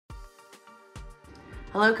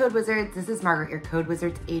Hello Code Wizards, this is Margaret, your Code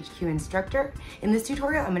Wizards HQ instructor. In this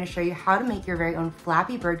tutorial, I'm going to show you how to make your very own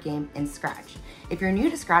Flappy Bird game in Scratch. If you're new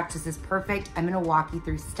to Scratch, this is perfect. I'm going to walk you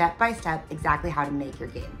through step by step exactly how to make your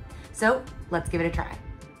game. So let's give it a try.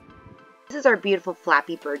 This is our beautiful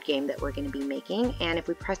Flappy Bird game that we're going to be making, and if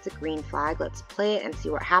we press the green flag, let's play it and see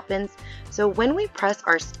what happens. So when we press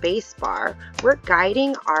our space bar, we're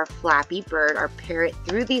guiding our Flappy Bird, our parrot,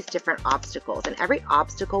 through these different obstacles, and every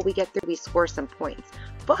obstacle we get through, we score some points.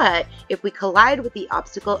 But if we collide with the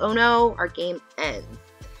obstacle, oh no, our game ends.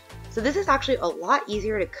 So this is actually a lot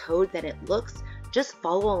easier to code than it looks. Just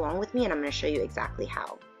follow along with me and I'm going to show you exactly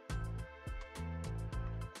how.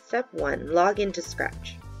 Step 1, log into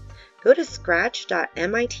Scratch. Go to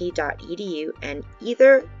scratch.mit.edu and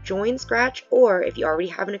either join Scratch, or if you already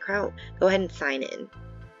have an account, go ahead and sign in.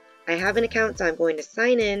 I have an account, so I'm going to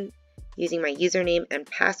sign in using my username and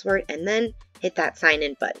password and then hit that sign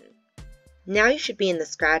in button. Now you should be in the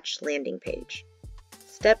Scratch landing page.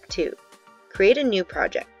 Step 2, create a new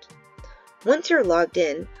project. Once you're logged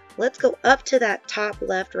in, let's go up to that top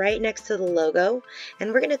left right next to the logo,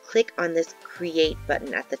 and we're going to click on this Create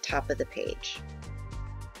button at the top of the page.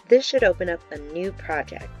 This should open up a new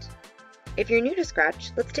project. If you're new to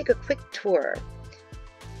Scratch, let's take a quick tour.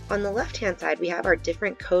 On the left-hand side, we have our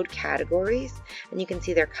different code categories, and you can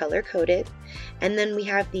see they're color-coded. And then we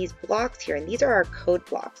have these blocks here, and these are our code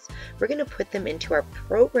blocks. We're going to put them into our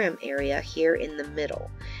program area here in the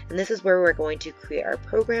middle. And this is where we're going to create our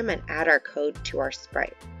program and add our code to our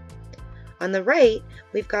sprite. On the right,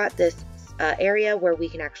 we've got this area where we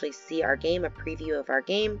can actually see our game, a preview of our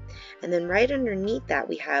game. And then right underneath that,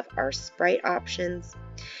 we have our sprite options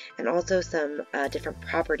and also some different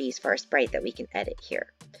properties for our sprite that we can edit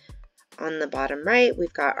here. On the bottom right,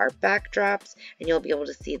 we've got our backdrops, and you'll be able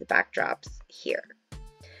to see the backdrops here.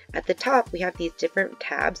 At the top, we have these different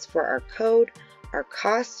tabs for our code, our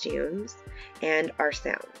costumes, and our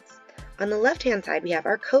sounds. On the left-hand side, we have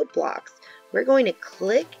our code blocks. We're going to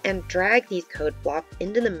click and drag these code blocks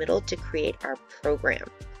into the middle to create our program.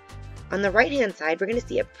 On the right-hand side, we're going to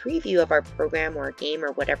see a preview of our program or game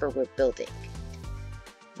or whatever we're building.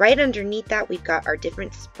 Right underneath that, we've got our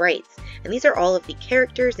different sprites, and these are all of the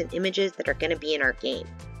characters and images that are going to be in our game.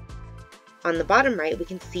 On the bottom right, we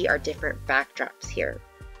can see our different backdrops here.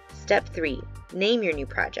 Step 3, name your new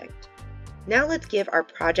project. Now let's give our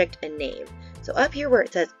project a name. So up here where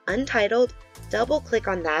it says Untitled, double click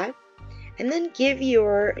on that, and then give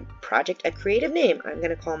your project a creative name. I'm going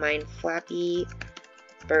to call mine Flappy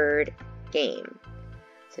Bird Game.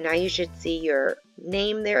 So now you should see your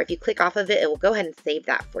name there. If you click off of it, it will go ahead and save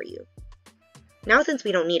that for you. Now since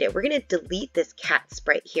we don't need it, we're going to delete this cat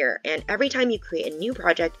sprite here. And every time you create a new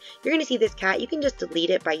project, you're going to see this cat. You can just delete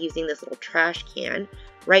it by using this little trash can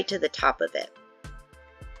right to the top of it.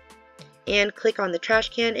 And click on the trash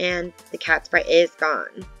can and the cat sprite is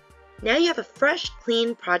gone. Now you have a fresh,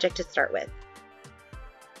 clean project to start with.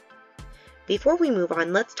 Before we move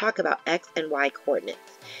on, let's talk about X and Y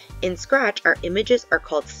coordinates. In Scratch, our images are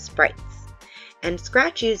called sprites. And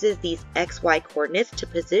Scratch uses these XY coordinates to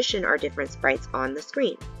position our different sprites on the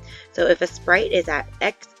screen. So if a sprite is at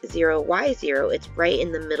X0, Y0, it's right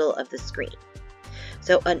in the middle of the screen.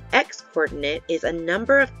 So an X coordinate is a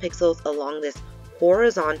number of pixels along this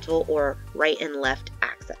horizontal or right and left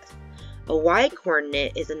axis. A Y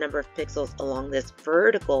coordinate is a number of pixels along this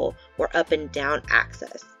vertical or up and down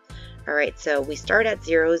axis. Alright, so we start at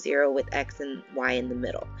 0, 0 with X and Y in the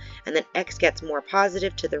middle. And then X gets more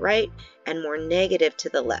positive to the right and more negative to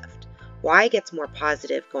the left. Y gets more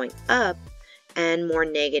positive going up and more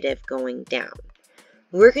negative going down.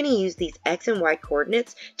 We're going to use these X and Y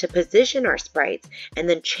coordinates to position our sprites and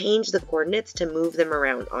then change the coordinates to move them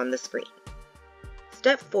around on the screen.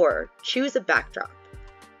 Step 4, choose a backdrop.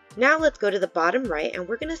 Now let's go to the bottom right and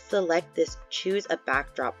we're going to select this choose a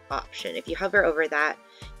backdrop option. If you hover over that,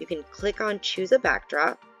 you can click on choose a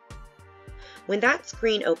backdrop. When that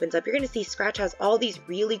screen opens up, you're going to see Scratch has all these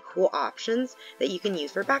really cool options that you can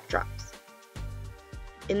use for backdrops.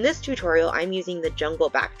 In this tutorial, I'm using the jungle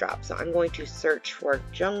backdrop. So I'm going to search for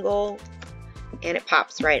jungle and it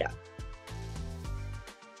pops right up.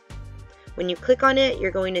 When you click on it,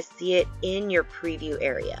 you're going to see it in your preview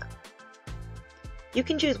area. You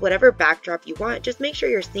can choose whatever backdrop you want, just make sure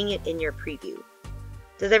you're seeing it in your preview.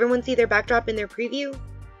 Does everyone see their backdrop in their preview?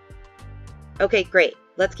 Okay, great.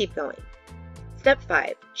 Let's keep going. Step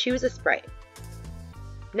 5, choose a sprite.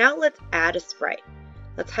 Now let's add a sprite.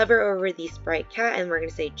 Let's hover over the sprite cat and we're going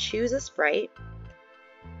to say choose a sprite.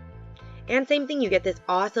 And same thing, you get this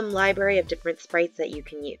awesome library of different sprites that you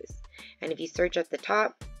can use. And if you search at the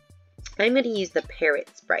top, I'm going to use the parrot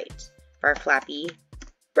sprite for our Flappy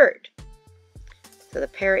Bird. So the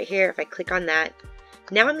parrot here, if I click on that,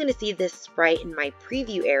 now I'm going to see this sprite in my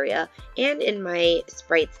preview area and in my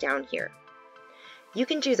sprites down here. You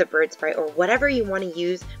can choose a bird sprite or whatever you want to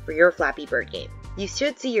use for your Flappy Bird game. You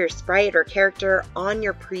should see your sprite or character on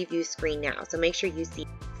your preview screen now, so make sure you see.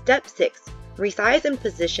 Step 6. Resize and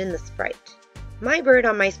position the sprite. My bird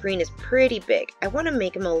on my screen is pretty big. I want to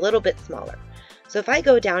make him a little bit smaller. So if I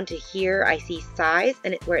go down to here, I see size,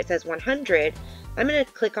 and where it says 100, I'm going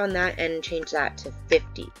to click on that and change that to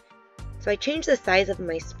 50. So I changed the size of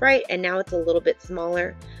my sprite and now it's a little bit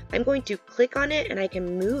smaller. I'm going to click on it and I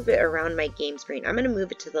can move it around my game screen. I'm going to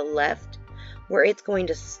move it to the left where it's going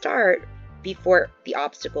to start before the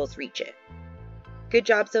obstacles reach it. Good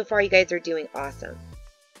job so far, you guys are doing awesome.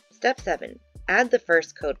 Step 7, add the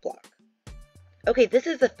first code block. Okay, this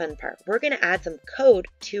is the fun part. We're going to add some code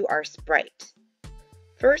to our sprite.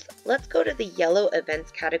 First, let's go to the yellow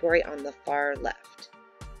events category on the far left.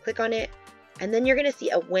 Click on it, and then you're going to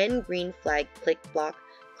see a when green flag click block.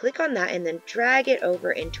 Click on that and then drag it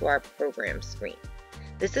over into our program screen.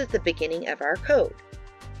 This is the beginning of our code.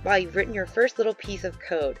 Wow, you've written your first little piece of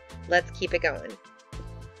code. Let's keep it going.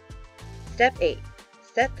 Step 8,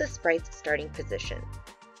 set the sprite's starting position.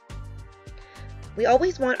 We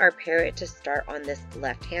always want our parrot to start on this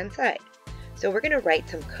left-hand side. So we're going to write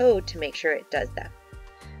some code to make sure it does that.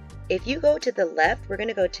 If you go to the left, we're going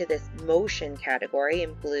to go to this motion category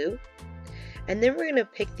in blue. And then we're going to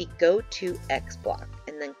pick the Go to X block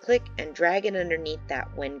and then click and drag it underneath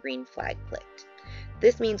that when green flag clicked.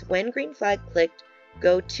 This means when green flag clicked,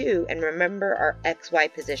 go to, and remember our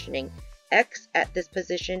XY positioning, X at this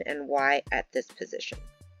position and Y at this position.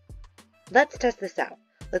 Let's test this out.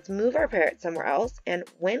 Let's move our parrot somewhere else, and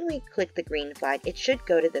when we click the green flag, it should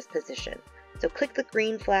go to this position. So click the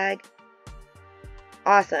green flag.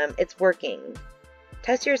 Awesome, it's working.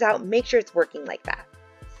 Test yours out, make sure it's working like that.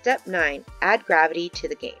 Step 9, add gravity to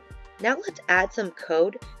the game. Now let's add some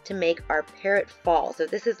code to make our parrot fall. So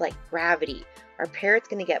this is like gravity. Our parrot's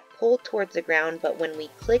going to get pulled towards the ground, but when we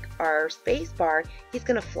click our space bar, he's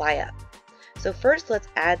going to fly up. So first let's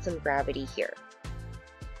add some gravity here.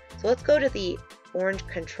 So let's go to the orange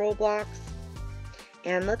control blocks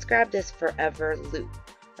and let's grab this forever loop.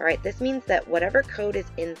 Alright, this means that whatever code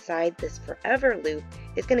is inside this forever loop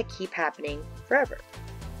is going to keep happening forever.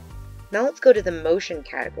 Now let's go to the motion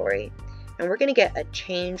category and we're going to get a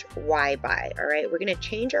change Y by. Alright, we're going to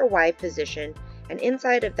change our Y position, and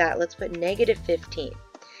inside of that let's put -15.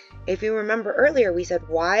 If you remember earlier, we said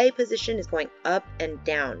Y position is going up and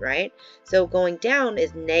down, right? So going down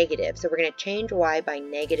is negative, so we're going to change Y by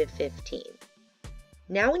 -15.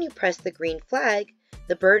 Now when you press the green flag,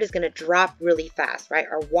 the bird is going to drop really fast, right?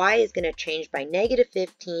 Our Y is going to change by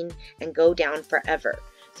 -15 and go down forever.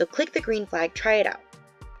 So click the green flag, try it out.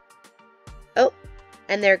 Oh,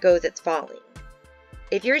 and there goes, it's falling.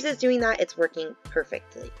 If yours is doing that, it's working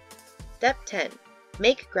perfectly. Step 10,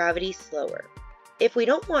 make gravity slower. If we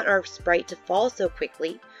don't want our sprite to fall so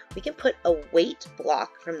quickly, we can put a wait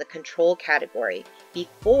block from the control category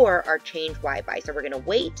before our change Y by. So we're going to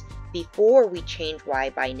wait before we change Y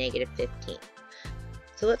by -15.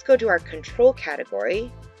 So let's go to our control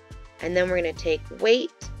category, and then we're going to take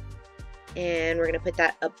wait, and we're going to put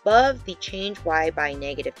that above the change Y by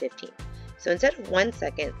 -15. So instead of 1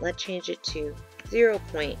 second, let's change it to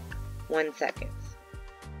 0.1 seconds.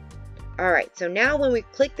 Alright, so now when we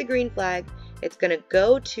click the green flag, it's going to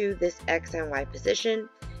go to this X and Y position,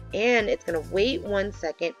 and it's going to wait 1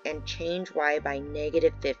 second and change Y by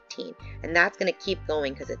 -15. And that's going to keep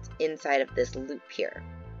going because it's inside of this loop here.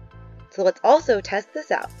 So let's also test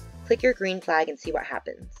this out. Click your green flag and see what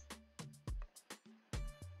happens.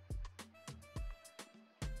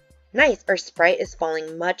 Nice, our sprite is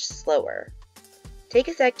falling much slower. Take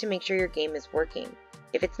a sec to make sure your game is working.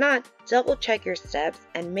 If it's not, double check your steps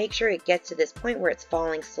and make sure it gets to this point where it's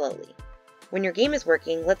falling slowly. When your game is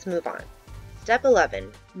working, let's move on. Step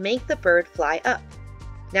 11, make the bird fly up.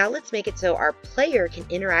 Now let's make it so our player can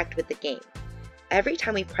interact with the game. Every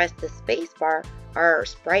time we press the space bar, our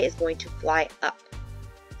sprite is going to fly up.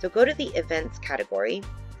 So go to the events category,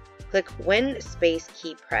 click when space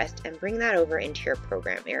key pressed, and bring that over into your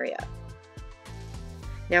program area.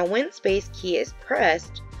 Now when space key is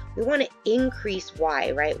pressed, we want to increase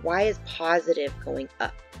Y, right? Y is positive going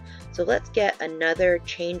up. So let's get another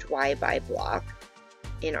change Y by block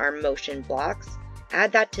in our motion blocks.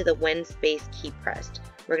 Add that to the when space key pressed.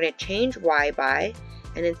 We're going to change Y by,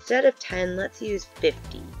 and instead of 10, let's use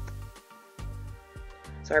 50.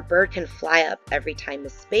 So our bird can fly up every time the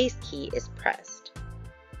space key is pressed.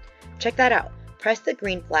 Check that out. Press the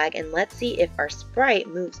green flag and let's see if our sprite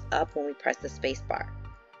moves up when we press the space bar.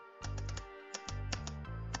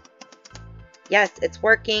 Yes, it's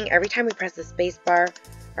working. Every time we press the space bar,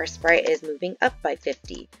 our sprite is moving up by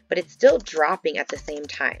 50, but it's still dropping at the same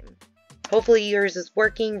time. Hopefully yours is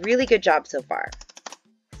working. Really good job so far.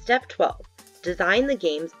 Step 12, design the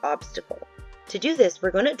game's obstacle. To do this,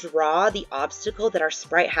 we're going to draw the obstacle that our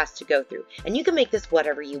sprite has to go through. And you can make this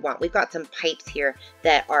whatever you want. We've got some pipes here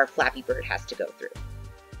that our Flappy Bird has to go through.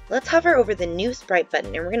 Let's hover over the new sprite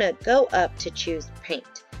button and we're going to go up to choose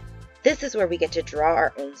paint. This is where we get to draw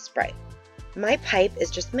our own sprite. My pipe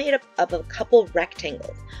is just made up of a couple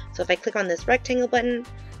rectangles. So if I click on this rectangle button,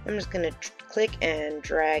 I'm just going to click and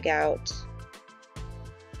drag out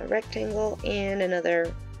a rectangle and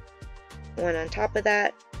another one on top of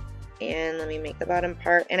that. And let me make the bottom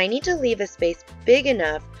part. And I need to leave a space big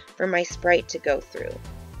enough for my sprite to go through.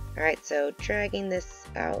 Alright, so dragging this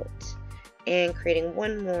out and creating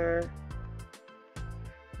one more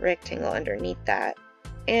rectangle underneath that.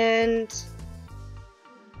 And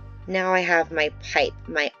now I have my pipe,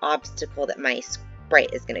 my obstacle that my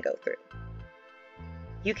sprite is going to go through.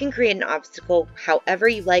 You can create an obstacle however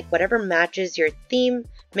you like, whatever matches your theme,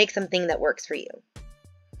 make something that works for you.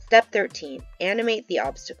 Step 13, animate the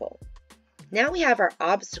obstacle. Now we have our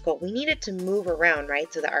obstacle, we need it to move around,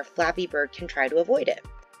 right, so that our Flappy Bird can try to avoid it.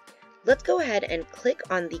 Let's go ahead and click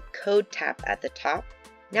on the code tab at the top.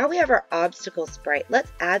 Now we have our obstacle sprite.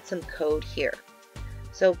 Let's add some code here.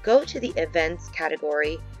 So go to the events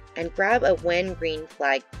category and grab a when green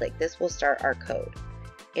flag click. This will start our code.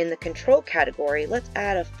 In the control category, let's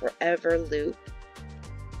add a forever loop.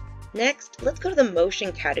 Next, let's go to the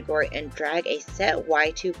motion category and drag a set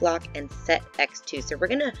Y2 block and set X2. So we're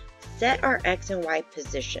going to set our X and Y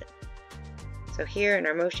position. So here in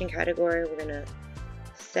our motion category, we're going to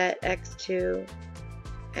set X2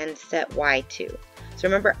 and set Y2. So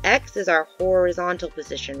remember, X is our horizontal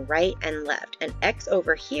position, right and left, and X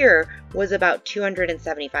over here was about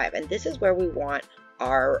 275, and this is where we want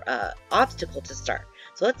our obstacle to start.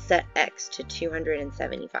 So let's set X to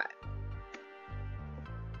 275.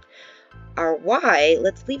 Our Y,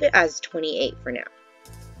 let's leave it as 28 for now.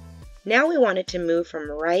 Now we want it to move from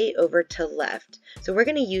right over to left. So we're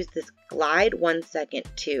going to use this glide 1 second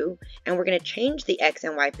 2, and we're going to change the X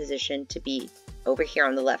and Y position to be over here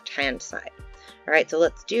on the left hand side. Alright, so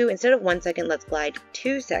let's do, instead of 1 second, let's glide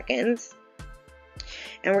 2 seconds.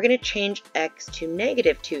 And we're going to change X to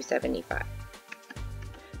negative 275.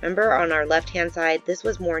 Remember, on our left hand side, this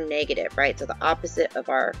was more negative, right? So the opposite of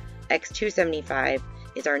our X 275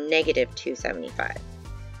 is our negative 275.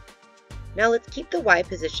 Now let's keep the Y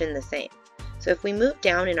position the same. So if we move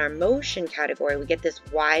down in our motion category, we get this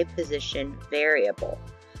Y position variable.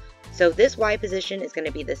 So this Y position is going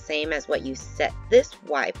to be the same as what you set this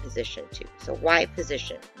Y position to. So Y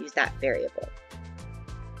position, use that variable.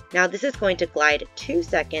 Now this is going to glide 2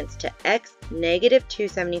 seconds to X negative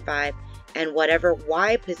 275 and whatever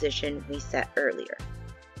Y position we set earlier.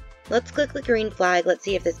 Let's click the green flag. Let's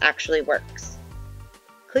see if this actually works.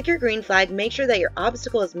 Click your green flag, make sure that your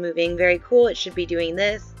obstacle is moving. Very cool, it should be doing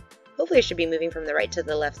this. Hopefully it should be moving from the right to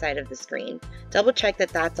the left side of the screen. Double check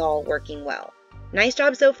that that's all working well. Nice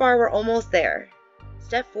job so far, we're almost there.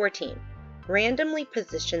 Step 14, randomly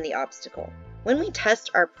position the obstacle. When we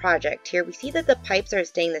test our project here, we see that the pipes are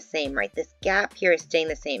staying the same, right? This gap here is staying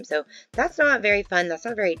the same. So that's not very fun, that's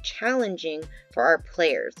not very challenging for our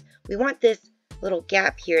players. We want this little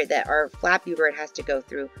gap here that our Flappy Bird has to go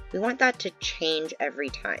through, we want that to change every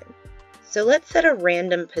time. So let's set a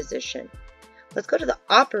random position. Let's go to the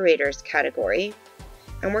operators category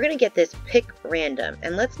and we're going to get this pick random,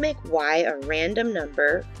 and let's make Y a random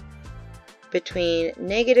number between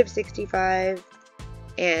negative 65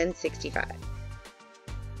 and 65.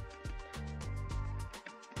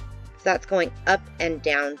 So that's going up and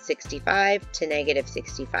down 65 to negative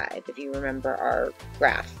 65, if you remember our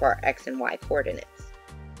graph for our X and Y coordinates.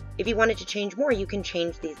 If you wanted to change more, you can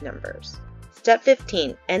change these numbers. Step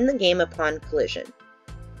 15, end the game upon collision.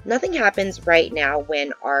 Nothing happens right now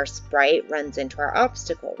when our sprite runs into our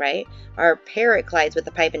obstacle, right? Our parrot glides with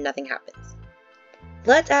the pipe and nothing happens.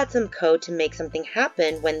 Let's add some code to make something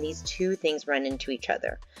happen when these two things run into each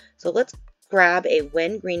other. So let's grab a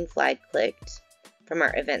when green flag clicked from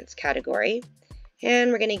our events category,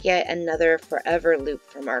 and we're going to get another forever loop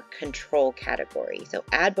from our control category. So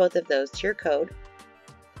add both of those to your code.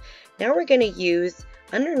 Now we're going to use,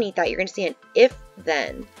 underneath that, you're going to see an if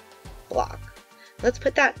then block. Let's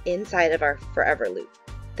put that inside of our forever loop.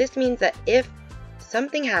 This means that if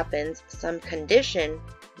something happens, some condition,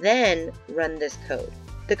 then run this code.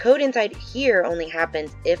 The code inside here only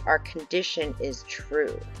happens if our condition is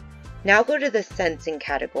true. Now go to the sensing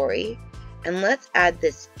category and let's add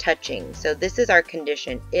this touching. So this is our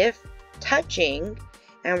condition. If touching,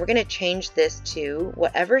 And we're going to change this to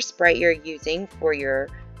whatever sprite you're using for your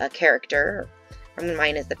character.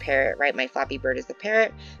 Mine is the parrot, right? My Flappy Bird is the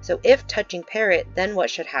parrot. So if touching parrot, then what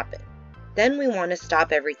should happen? Then we want to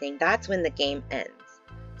stop everything. That's when the game ends.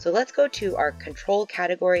 So let's go to our control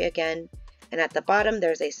category again. And at the bottom,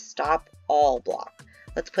 there's a stop all block.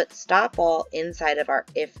 Let's put stop all inside of our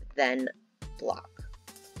if then block.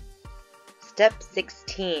 Step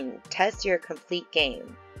 16, test your complete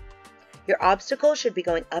game. Your obstacle should be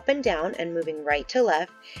going up and down and moving right to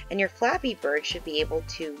left, and your Flappy Bird should be able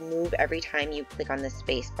to move every time you click on the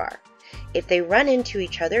space bar. If they run into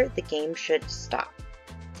each other, the game should stop.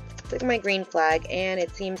 Click my green flag and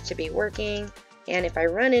it seems to be working, and if I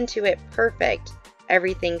run into it, perfect,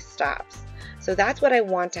 everything stops. So that's what I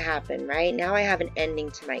want to happen, right? Now I have an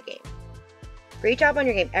ending to my game. Great job on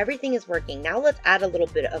your game, everything is working. Now let's add a little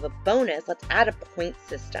bit of a bonus, let's add a point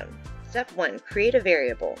system. Step 1, create a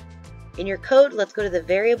variable. In your code, let's go to the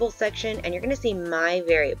variable section and you're going to see my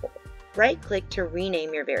variable. Right click to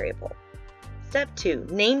rename your variable. Step 2,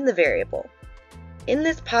 name the variable. In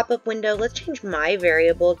this pop-up window, let's change my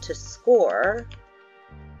variable to score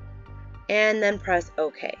and then press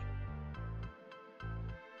OK.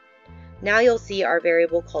 Now you'll see our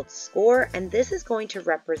variable called score, and this is going to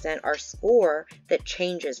represent our score that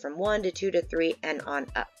changes from 1 to 2 to 3 and on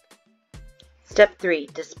up. Step 3,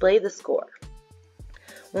 display the score.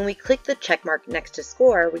 When we click the check mark next to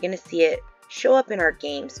score, we're going to see it show up in our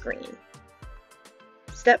game screen.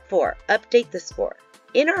 Step 4, update the score.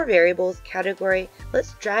 In our variables category,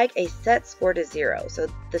 let's drag a set score to 0, so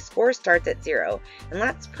the score starts at 0, and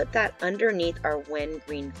let's put that underneath our when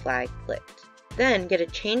green flag clicked. Then get a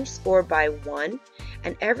change score by 1,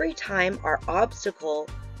 and every time our obstacle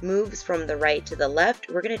moves from the right to the left,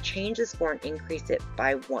 we're going to change the score and increase it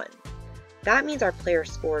by 1. That means our player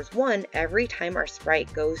scores 1 every time our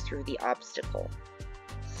sprite goes through the obstacle.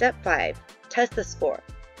 Step 5, test the score.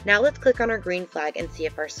 Now let's click on our green flag and see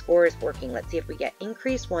if our score is working. Let's see if we get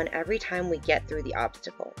increased 1 every time we get through the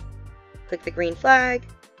obstacle. Click the green flag.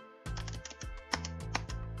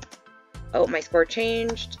 Oh, my score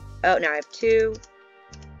changed. Oh, now I have 2.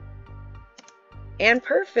 And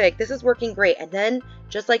perfect, this is working great. And then,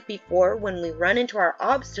 just like before, when we run into our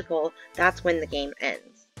obstacle, that's when the game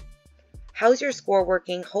ends. How's your score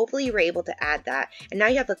working? Hopefully you were able to add that, and now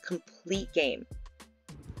you have a complete game.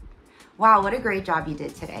 Wow, what a great job you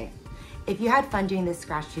did today. If you had fun doing this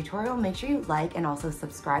Scratch tutorial, make sure you like and also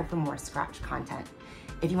subscribe for more Scratch content.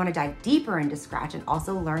 If you want to dive deeper into Scratch and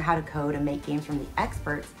also learn how to code and make games from the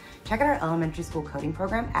experts, check out our elementary school coding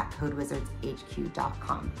program at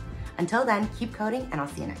codewizardshq.com. Until then, keep coding and I'll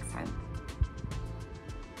see you next time.